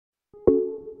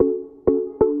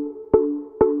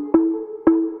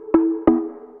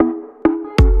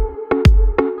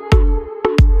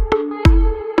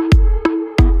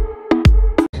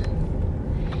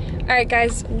Alright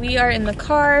guys, we are in the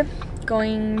car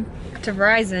going to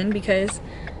Verizon because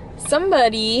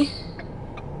somebody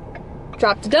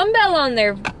dropped a dumbbell on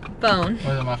their phone.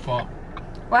 Wasn't my fault.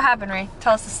 What happened, Ray?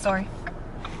 Tell us the story.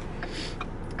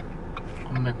 I'm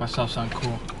gonna make myself sound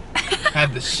cool.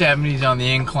 Had the 70s on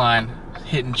the incline,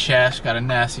 hitting chest, got a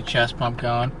nasty chest pump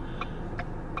going.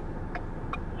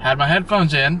 Had my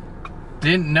headphones in,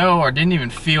 didn't know or didn't even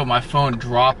feel my phone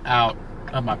drop out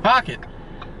of my pocket.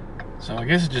 So I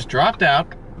guess it just dropped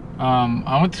out.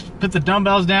 I went to put the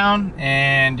dumbbells down,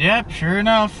 and yep, sure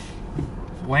enough,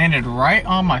 landed right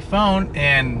on my phone,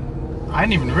 and I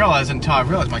didn't even realize until I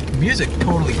realized my music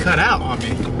totally cut out on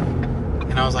me.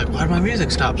 And I was like, why did my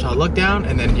music stop? So I looked down,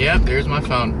 and then yep, there's my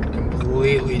phone.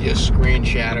 Completely just screen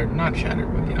shattered. Not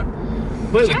shattered, but you know,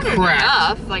 completely cracked.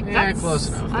 Enough. Like, yeah, that's close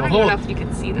enough. I don't even know if you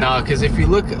can see that. No, because if you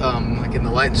look like in the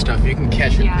light and stuff, you can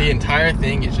catch it. Yeah. The entire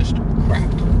thing is just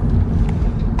cracked.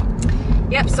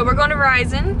 Yep, so we're going to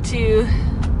Verizon to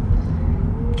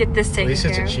get this taken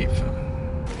care of. At least it's a cheap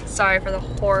phone. Sorry for the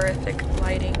horrific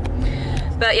lighting.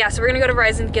 But yeah, so we're gonna go to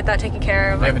Verizon to get that taken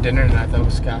care of. We have a dinner tonight though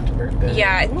with Scott's birthday.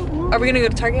 Yeah. Are we gonna go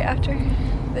to Target after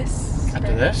this?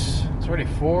 After this? It's already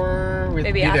 4. We'd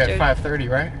Maybe be there after. at 5:30,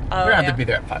 right? Oh, we don't have yeah. to be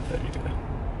there at 5:30, do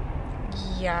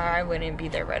we? Yeah, I wouldn't be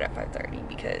there right at 5:30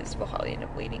 because we'll probably end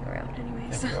up waiting around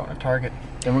anyways. Then we're going to Target.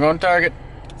 Then we're going to Target.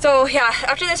 So yeah,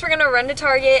 after this we're gonna run to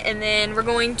Target, and then we're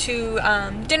going to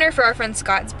dinner for our friend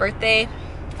Scott's birthday.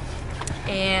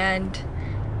 And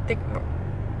where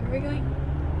are we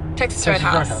going? Texas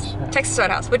Roadhouse. Yeah. Texas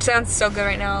Roadhouse, which sounds so good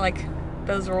right now. Like,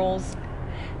 those rolls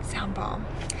sound bomb.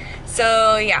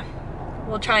 So yeah,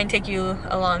 we'll try and take you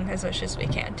along as much as we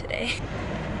can today.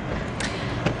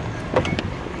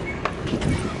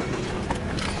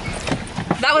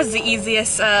 That was the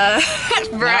easiest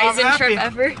Verizon trip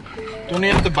ever. Don't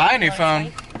even have to buy a new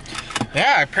phone.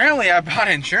 Yeah, apparently I bought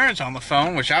insurance on the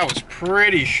phone, which I was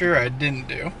pretty sure I didn't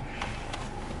do.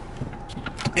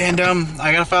 And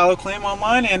I gotta file a claim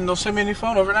online, and they'll send me a new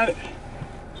phone overnight.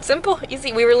 Simple,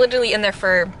 easy. We were literally in there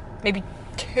for maybe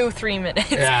 2-3 minutes.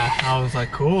 Yeah, I was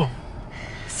like, cool.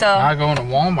 So Now going to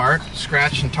Walmart,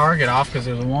 scratching Target off because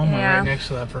there's a Walmart Yeah. right next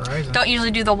to that Verizon. don't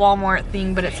usually do the Walmart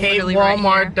thing, but it's Hate literally Walmart.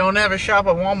 right here. Don't ever shop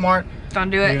at Walmart. Don't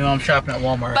do it. Even though I'm shopping at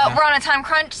Walmart. But now. we're on a time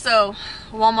crunch, so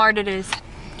Walmart it is.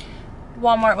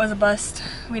 Walmart was a bust.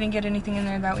 We didn't get anything in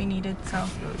there that we needed, so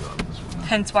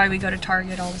hence why we go to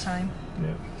Target all the time.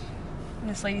 Yep.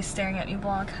 This lady's staring at me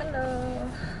vlog. Hello.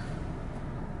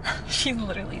 She's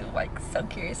literally like so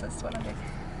curious as to what I'm doing.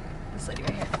 This lady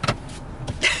right here.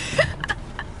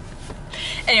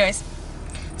 Anyways,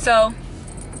 so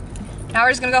now we're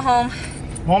just gonna go home.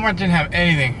 Walmart didn't have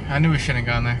anything. I knew we shouldn't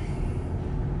have gone there.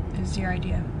 Is your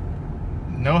idea?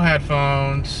 No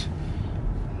headphones.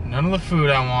 None of the food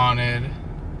I wanted.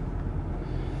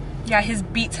 Yeah, his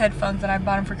Beats headphones that I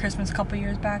bought him for Christmas a couple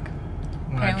years back.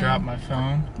 When Apparently. I dropped my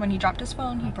phone, When he dropped his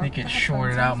phone, he I broke think the it headphones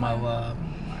shorted on out his my phone.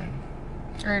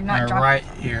 Or my not drop. right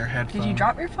ear headphone. Did you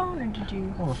drop your phone or did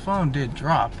you? Well, the phone did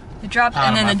drop. It dropped, out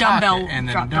and of then the my dumbbell pocket, and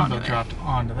then dropped the dumbbell onto it. dropped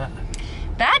onto that.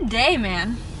 Bad day,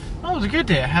 man. Oh, it was a good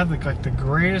day. I had like the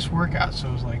greatest workout, so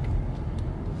it was like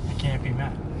I can't be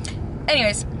mad.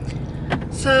 Anyways,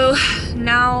 so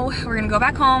now we're gonna go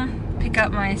back home, pick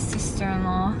up my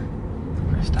sister-in-law,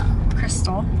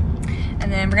 Crystal,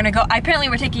 and then we're gonna go. Apparently,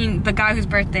 we're taking the guy whose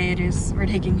birthday it is. We're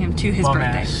taking him to his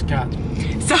birthday. Scott.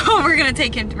 So we're gonna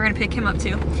take him. We're gonna pick him up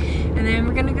too, and then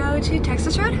we're gonna go to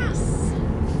Texas Roadhouse.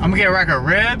 I'm gonna get a rack of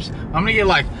ribs. I'm gonna get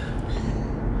like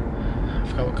I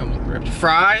forgot what comes with ribs.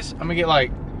 Fries. I'm gonna get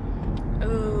like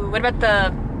Ooh, what about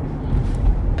the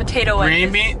potato wedges?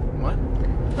 green bean. What?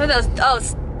 What are those? Oh,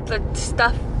 the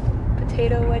stuffed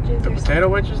potato wedges. The or potato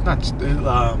wedges? Not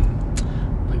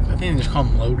like I think they just call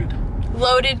them loaded. something.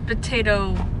 Loaded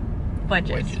potato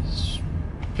wedges.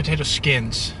 Potato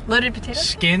skins. Loaded potato.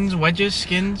 Skins, wedges,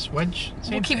 skins, wedge.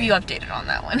 Same We'll keep thing. you updated on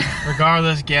that one.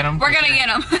 Regardless, get them. We're gonna get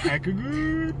them.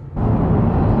 Good.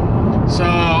 So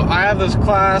I have this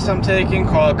class I'm taking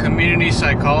called Community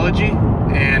Psychology,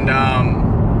 and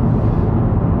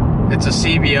it's a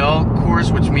CBL course,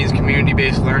 which means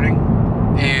community-based learning.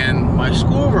 And my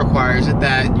school requires it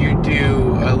that you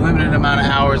do a limited amount of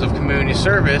hours of community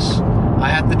service. I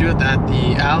have to do it at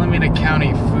the Alameda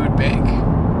County Food Bank.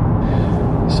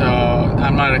 So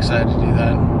I'm not excited to do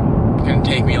that. It's gonna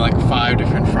take me like 5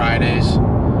 different Fridays,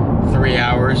 3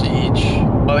 hours each.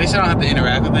 Well, at least I don't have to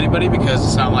interact with anybody because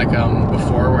it's not like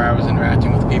before where I was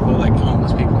interacting with people, like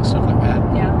homeless people and stuff like that.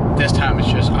 Yeah. This time it's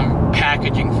just I'm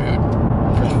packaging food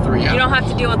for 3 hours. You don't have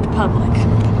to deal with the public.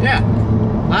 Yeah.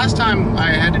 Last time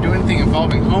I had to do anything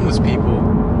involving homeless people,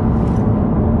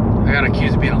 I got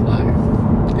accused of being a liar.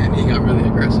 and he got really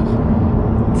aggressive.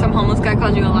 Some homeless guy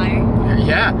called you a liar?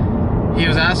 Yeah, he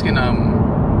was asking,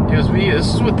 this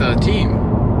is with the team.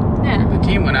 Yeah. The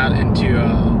team went out into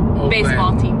Oakland.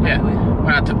 Baseball team, by the way.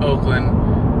 Went out to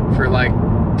Oakland for like,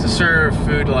 to serve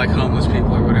food to like homeless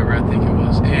people or whatever I think it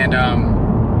was. And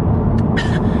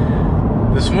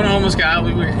this one homeless guy,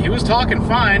 he was talking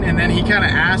fine, and then he kind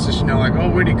of asked us, you know, like, oh,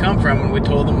 where do you come from? And we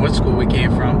told him what school we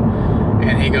came from.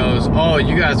 And he goes, oh,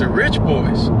 you guys are rich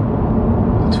boys.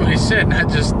 That's what he said. And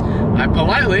I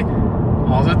politely,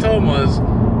 all I told him was,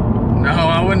 no,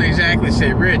 I wouldn't exactly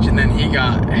say rich. And then he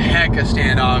got hecka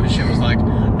standoffish and was like,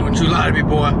 don't you lie to me,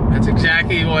 boy. That's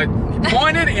exactly what he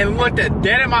pointed and looked at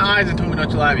dead in my eyes and told me,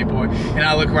 don't you lie to me, boy. And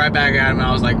I looked right back at him and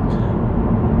I was like,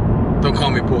 don't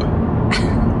call me boy.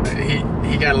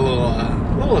 He got a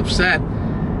little upset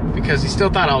because he still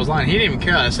thought I was lying. He didn't even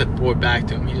care that I said boy back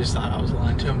to him. He just thought I was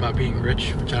lying to him about being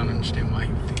rich, which I don't understand why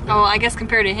he would think that. Oh, I guess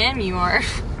compared to him, you are.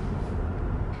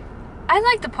 I'd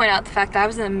like to point out the fact that I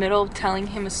was in the middle of telling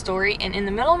him a story, and in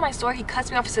the middle of my story, he cuts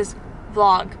me off and says,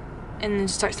 vlog, and then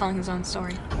just starts telling his own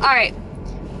story. Alright,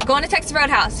 going to Texas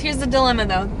Roadhouse. Here's the dilemma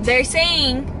though. They're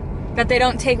saying that they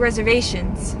don't take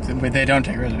reservations. They don't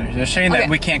take reservations. They're saying that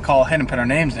we can't call ahead and put our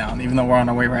names down, even though we're on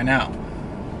our way right now.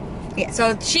 Yeah,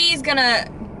 so she's gonna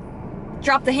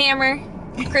drop the hammer.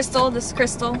 Crystal, this is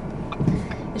Crystal.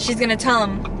 And she's gonna tell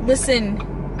him, listen,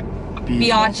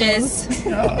 biatches.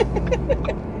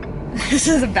 This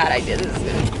is a bad idea.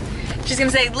 She's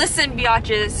gonna say, listen,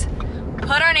 biatches,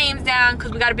 put our names down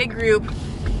because we got a big group. Deal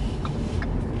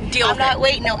with it. I'm not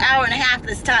waiting no hour and a half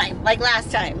this time, like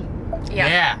last time.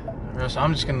 Yeah. So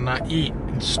I'm just gonna not eat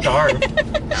and starve.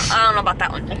 I don't know about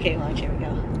that one. Okay, watch, here we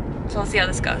go. So we'll see how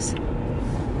this goes.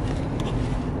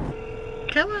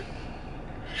 Come on.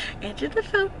 Answer the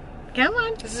phone. Come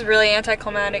on. This is really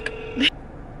anticlimactic.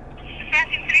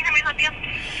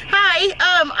 Hi,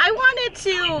 I wanted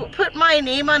to put my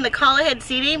name on the call ahead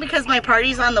seating because my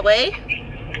party's on the way.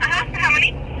 How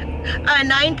many?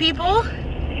 9 people.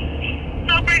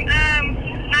 So for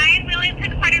 9, we only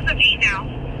took parties of 8 now.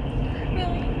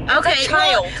 Okay,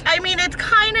 child. well, I mean, it's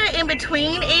kind of in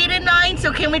between 8 and 9,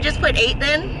 so can we just put 8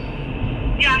 then?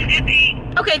 Yeah, it's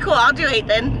 8. Okay, cool, I'll do 8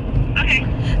 then. Okay.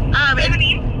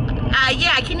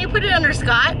 Yeah, can you put it under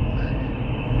Scott?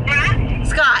 What?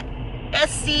 Scott.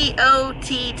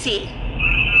 S-C-O-T-T.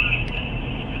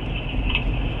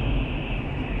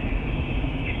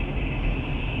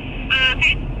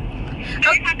 Okay.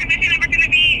 So your confirmation number is going to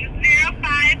be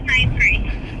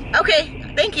 0593. Okay,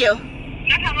 thank you.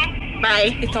 No problem.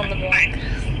 Bye. It's on the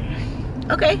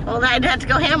vlog. Okay, well, I'd have to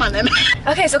go ham on them.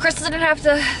 Okay, so Crystal didn't have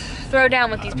to throw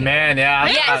down with these people. Man, yeah.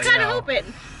 Yeah, I was kind of hoping.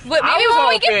 Maybe when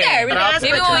we get there. But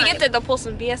Maybe when we get there, they'll pull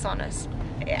some BS on us.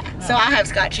 Yeah, so I'll have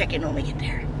Scott check in when we get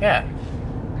there. Yeah.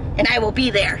 And I will be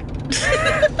there.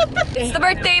 It's the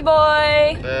birthday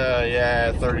boy.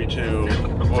 Yeah, 32.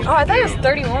 Oh, I thought he was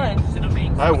 31.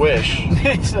 I wish.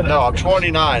 No, I'm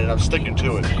 29 and I'm sticking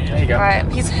to it. There you go. Alright,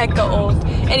 he's hecka old.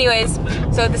 Anyways,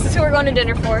 so this is who we're going to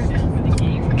dinner for.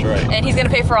 That's right. And he's gonna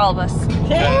pay for all of us.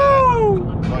 Oh,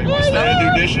 you want to stay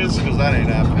and do dishes? Because that ain't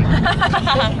happening.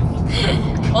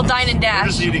 We'll dine and We're dash.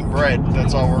 just eating bread.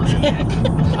 That's all we're doing.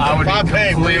 I would If I be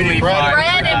pay, we're completely eating bread. fine.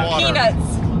 Bread and water. peanuts.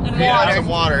 And Peanuts and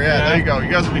water. water. Yeah, there you go. You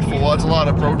guys will be full. That's a lot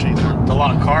of protein. A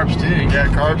lot of carbs too. Yeah,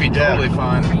 carbs. Be totally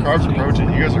fine. Carbs and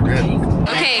protein. You guys are good.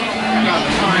 Okay.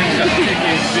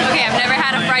 Okay, I've never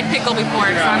had a fried pickle before,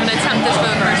 so I'm gonna attempt this for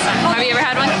the first time. Have you ever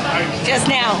had one? Just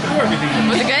now.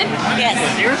 Was it good? Yes.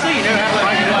 Seriously? You never had a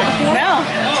fried pickle before? No.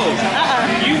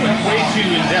 You went way too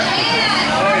in depth.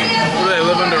 Do they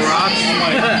live under rocks?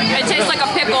 It tastes like a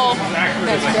pickle,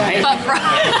 but fried.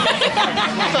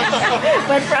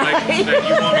 But fried.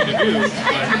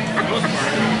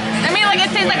 I mean, like it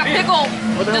tastes like a pickle,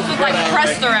 just with like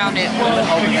crust around it.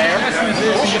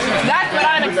 That's what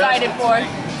I'm excited for.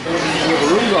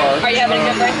 Are you having a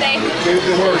good birthday? They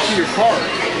want to see your car.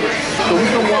 So we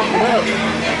can walk them up.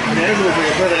 And the ambulance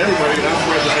will better everybody. And I'm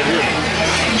right here.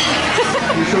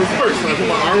 You show first.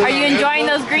 Are you enjoying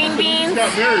those green beans?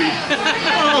 Got married.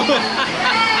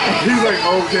 He's like,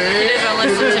 okay. He doesn't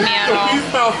listen to me at all. He's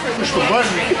about to push the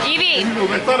button. Evie,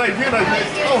 I thought I did. I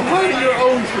said, oh, honey, you're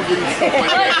always forgetting stuff like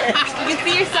that. you can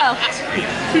see yourself.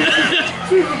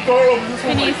 She's adorable.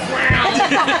 Can you?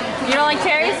 You don't like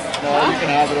cherries? No, you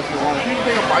can have it if you want. Can you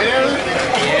take a bite out of it?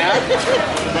 Yeah.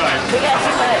 Bye.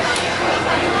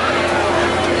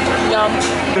 Yum.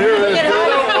 Here it is.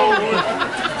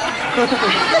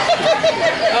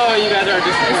 Oh, you guys are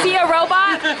just. Is he a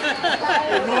robot?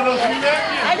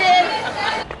 I did.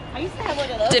 I used to have one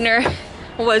of those. Dinner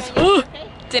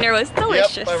was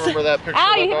delicious. Yep, I remember that picture.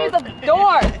 Ow, you hit me with the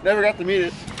door. Never got to meet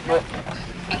it, but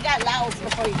I got loud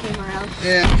before you came around.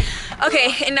 Yeah.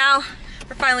 Okay, and now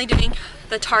we're finally doing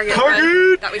the Target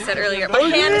run that we said earlier. My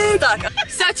hand is stuck.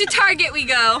 So to Target we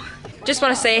go. Just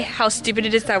want to say how stupid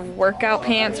it is to have workout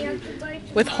pants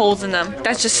with holes in them.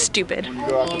 That's just stupid.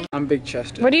 I'm big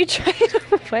chested. What are you trying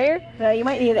to wear? No, you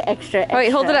might need an extra. Oh, wait,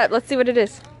 hold it up. Let's see what it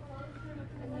is.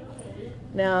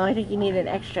 No, I think you need an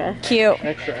extra. Cute.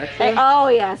 Extra. Oh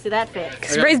yeah, see that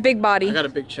fits. Ray's big body. I got a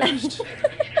big chest.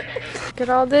 Look at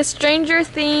all this Stranger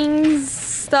Things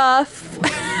stuff.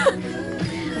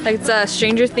 Like it's a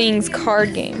Stranger Things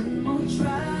card game.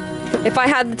 If I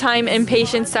had the time and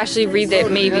patience to actually read it,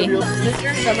 maybe.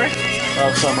 Mr. Summer.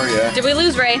 Oh, summer, yeah. Did we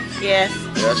lose Ray? Yes.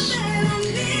 Yes.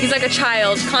 He's like a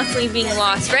child, constantly being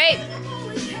lost, right?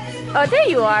 Oh, there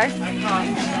you are.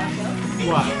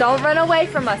 What? Don't run away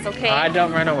from us, okay? I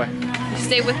don't run away. You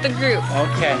stay with the group.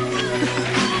 Okay.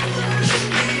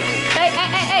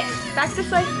 Hey! Back this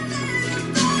way.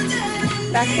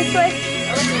 Back this way.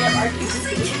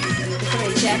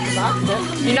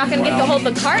 You're not gonna get to hold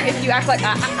the cart if you act like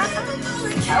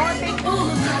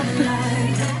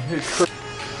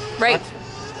Right.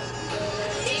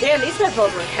 Damn, these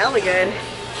headphones look hella good.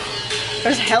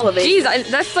 There's hella bass. Jeez,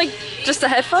 that's like just a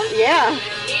headphone? Yeah.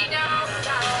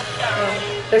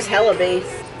 There's hella bass.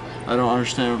 I don't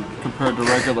understand compared to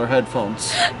regular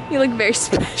headphones. You look very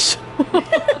special.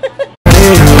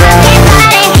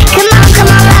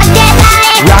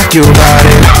 Rock your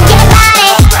body.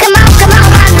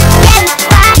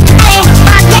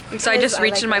 So I just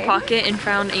reached in my pocket and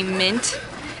found a mint.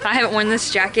 I haven't worn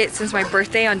this jacket since my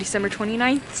birthday on December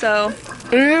 29th, so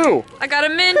Ew! I got a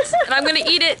mint and I'm gonna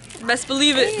eat it. Best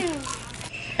believe it.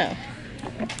 Oh.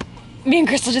 Me and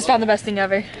Crystal just found the best thing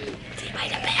ever.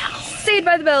 Saved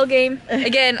by the Bell game.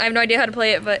 Again, I have no idea how to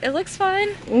play it, but it looks fun.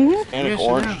 And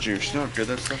orange juice. You know how good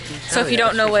that stuff is? So if you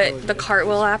don't know what the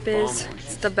Cartwheel app is,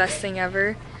 it's the best thing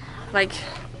ever. Like,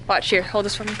 watch here, hold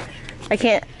this for me. I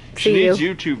can't She see you. needs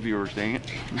YouTube viewers, dang it.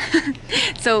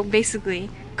 So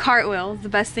basically, Cartwheel is the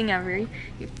best thing ever. You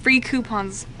get free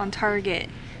coupons on Target.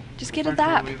 Just get it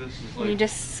app. And you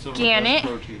just scan it.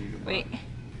 Wait,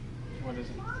 What is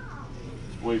it?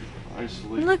 Wait,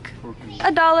 isolate. look,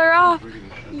 $1 off.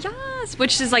 Yes,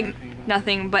 which is like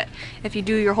nothing, but if you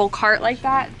do your whole cart like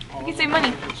that, you can save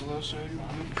money.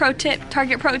 Pro tip,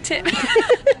 Target pro tip.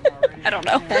 I don't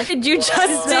know. What did you just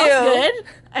do? Good.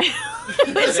 It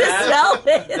just smelled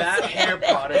it. That hair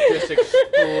product just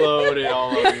exploded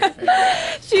all over your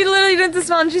face. She literally did the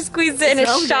smell and she squeezed it and it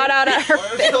shot out at her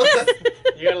face.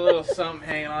 You got a little something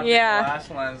hanging on Yeah. your glass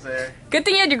lens there. Good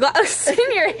thing you had your glasses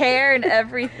in your hair and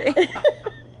everything.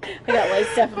 I got white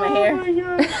stuff in my hair.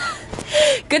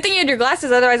 Good thing you had your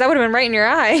glasses, otherwise I would have been right in your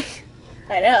eye.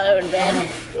 I know, that would have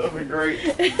been. That would be great.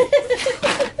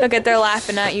 Look at they're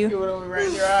laughing at you.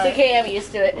 It's okay, I'm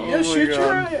used to it. Oh shoot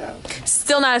your eye out.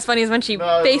 Still not as funny as when she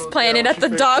face planted at the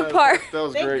dog park. That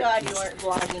was Thank great. God you weren't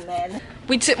vlogging then.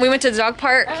 We went to the dog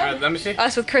park, Alright, let me see.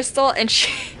 us with Crystal, and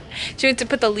she went to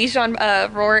put the leash on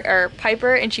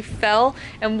Piper, and she fell,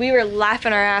 and we were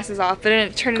laughing our asses off. But then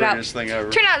it turned Greatest thing ever.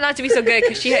 out not to be so good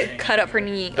because she had cut up her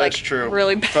knee. That's like, true.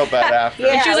 Really bad. Felt bad after.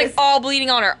 Yeah. And she was like all bleeding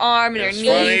on her arm and her It's knee.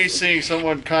 funny seeing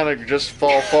someone kind of just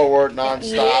fall forward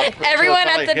nonstop. Everyone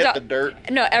until at it the hit dog the dirt.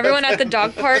 No, everyone at the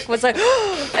dog park was like,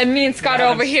 and me and Scott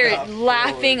are over here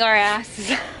laughing our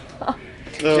asses off.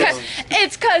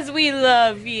 It's cause we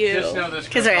love you. Just know this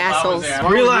 'Cause they're Crystal, if I assholes. was there, Why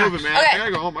are we relax. moving, man? Okay. I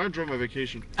gotta go home. I enjoyed my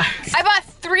vacation. I bought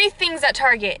 3 things at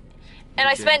Target, and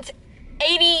I spent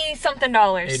 $80-something.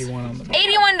 $81 on the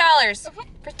 $81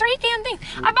 for 3 damn things.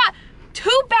 I bought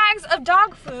 2 bags of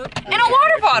dog food and a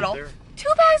water bottle. 2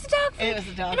 bags of dog food It was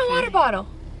a dog and a water bottle.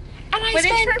 And I But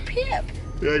spent it's for Pip.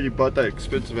 Yeah, you bought that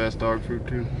expensive ass dog food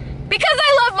too. because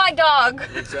I love my dog.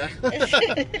 Exactly.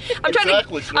 I'm trying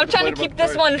Exactly, so to I'm trying to complain keep about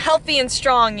this the one healthy and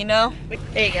strong, you know.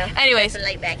 There you go. Anyways,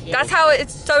 Light back here. that's how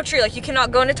it's so true. Like you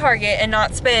cannot go into Target and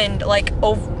not spend like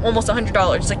almost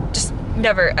 $100. Like just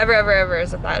never, ever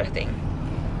is that a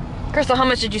thing. Crystal, how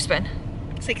much did you spend?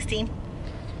 16.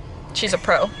 She's a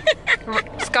pro.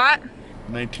 Scott,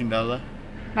 $19.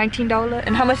 $19.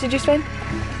 And how much did you spend?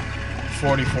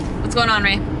 44. What's going on,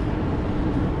 Ray?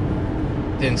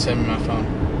 Didn't send me my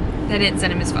phone. They didn't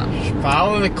send him his phone.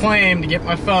 Following the claim to get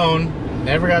my phone,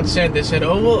 never got sent. They said,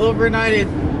 oh, we'll overnight it,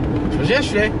 which was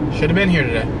yesterday. Should have been here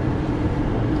today.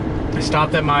 I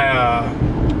stopped at my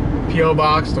P.O.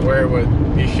 box to where it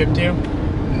would be shipped to.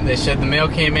 And they said the mail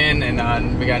came in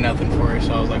and we got nothing for it.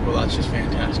 So I was like, well, that's just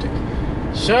fantastic.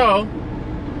 So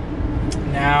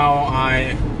now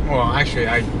I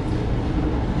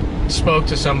spoke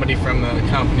to somebody from the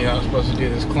company that was supposed to do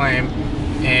this claim,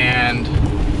 and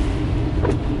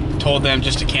told them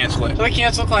just to cancel it. So they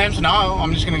canceled claims. Now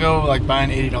I'm just gonna go like buy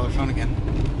an $80 phone again.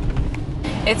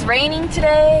 It's raining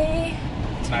today.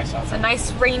 It's nice out It's there. a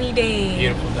nice rainy day.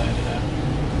 Beautiful day today.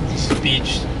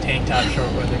 Beach, tank top,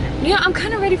 short weather here. Yeah, I'm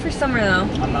kind of ready for summer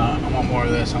though. I'm not. I want more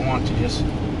of this. I want to just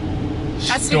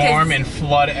That's storm because- and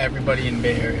flood everybody in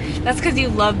Bay Area. That's because you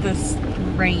love this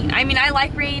rain. I mean, I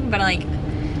like rain, but like,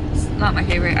 it's not my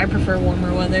favorite. I prefer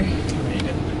warmer weather. I hate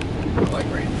it. I like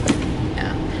rain.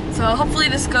 Yeah. So hopefully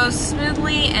this goes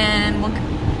smoothly and we'll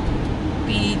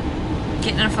be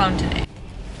getting a phone today.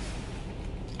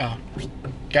 Oh,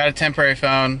 got a temporary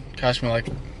phone. Cost me like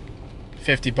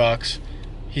 $50.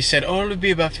 He said, oh, it'll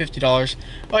be about $50.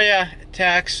 Oh yeah,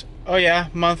 tax. Oh yeah,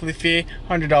 monthly fee,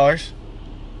 $100.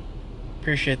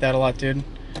 Appreciate that a lot, dude.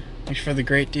 Thanks for the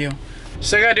great deal.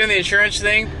 Still got doing the insurance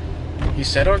thing. He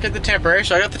said, oh, get the temporary,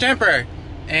 so I got the temporary.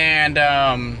 And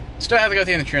still have to go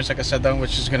through the insurance, like I said, though,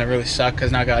 which is gonna really suck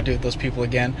because now I gotta deal with those people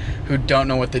again who don't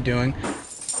know what they're doing.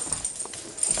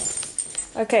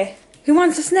 Okay, who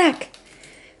wants a snack?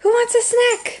 Who wants a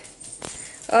snack?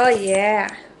 Oh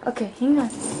yeah. Okay, hang on.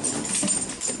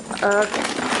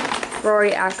 Okay.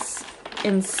 Rory acts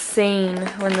insane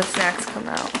when the snacks come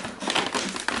out.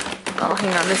 Oh,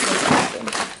 hang on, this one's open.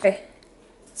 Okay.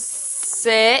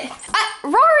 Sit. Ah,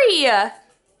 Rory!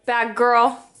 Bad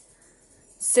girl.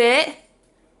 Sit.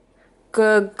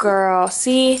 Good girl.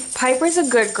 See, Piper's a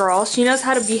good girl. She knows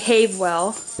how to behave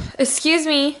well. Excuse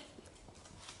me.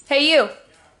 Hey, you.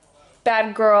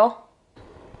 Bad girl.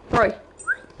 Rory.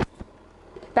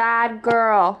 Bad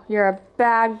girl. You're a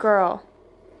bad girl.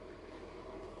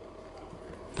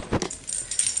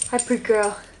 Piper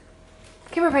girl.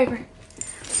 Come here, Piper.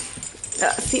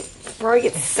 See, Rory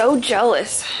gets so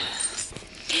jealous.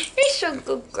 You're so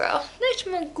good girl. That's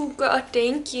my good girl.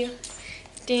 Thank you.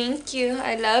 Thank you.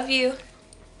 I love you.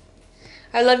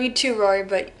 I love you too, Rory,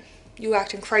 but you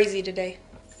acting crazy today.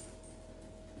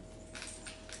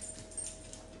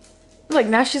 Look,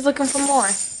 now she's looking for more.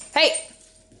 Hey!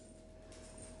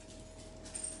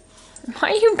 Why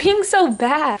are you being so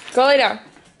bad? Go lay down.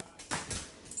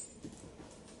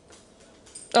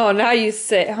 Oh, now you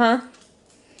sit, huh?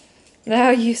 Now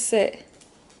you sit.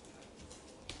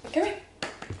 Come here.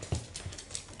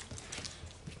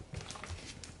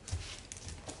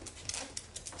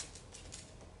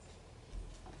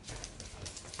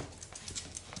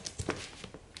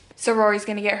 So Rory's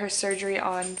gonna get her surgery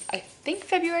on, I think,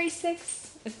 February 6th.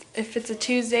 If it's a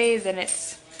Tuesday, then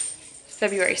it's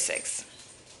February 6th.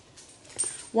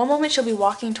 One moment she'll be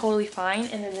walking totally fine,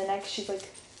 and then the next she's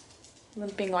like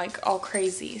limping like all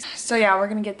crazy. So yeah, we're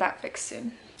gonna get that fixed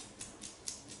soon.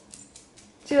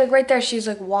 See, like right there, she's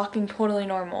like walking totally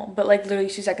normal, but like literally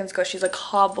 2 seconds ago, she's like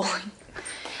hobbling.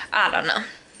 I don't know.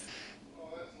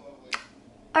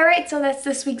 Alright, so that's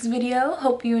this week's video.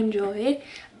 Hope you enjoyed.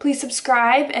 Please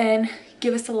subscribe and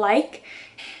give us a like.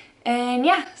 And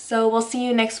yeah, so we'll see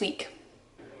you next week.